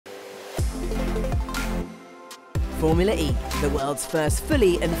Formula E, the world's first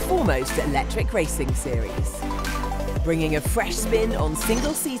fully and foremost electric racing series. Bringing a fresh spin on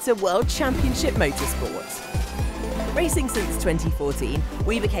single-seater World Championship motorsport. Racing since 2014,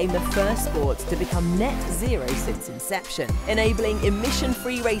 we became the first sport to become net zero since inception, enabling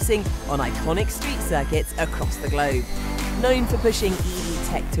emission-free racing on iconic street circuits across the globe. Known for pushing EV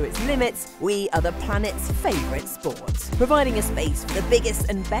tech to its limits, we are the planet's favourite sport, providing a space for the biggest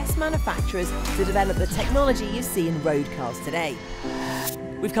and best manufacturers to develop the technology you see in road cars today.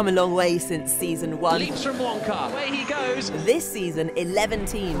 We've come a long way since season 1. Leaps from one car, away he goes. This season, 11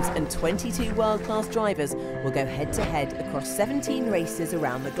 teams and 22 world-class drivers will go head-to-head across 17 races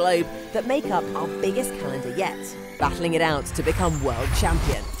around the globe that make up our biggest calendar yet, battling it out to become world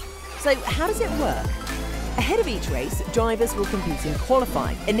champion. So how does it work? Ahead of each race, drivers will compete in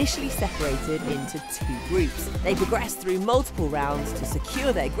qualifying, initially separated into 2 groups. They progress through multiple rounds to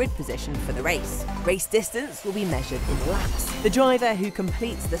secure their grid position for the race. Race distance will be measured in laps. The driver who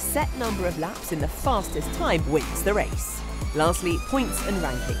completes the set number of laps in the fastest time wins the race. Lastly, points and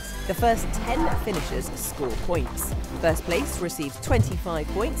rankings. The first 10 finishers score points. First place receives 25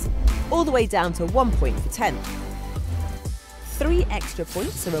 points, all the way down to 1 point for 10th. 3 extra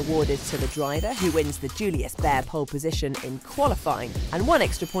points are awarded to the driver who wins the Julius Baer pole position in qualifying, and 1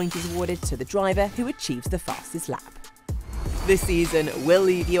 extra point is awarded to the driver who achieves the fastest lap. This season will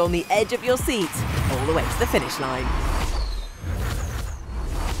leave you on the edge of your seat all the way to the finish line.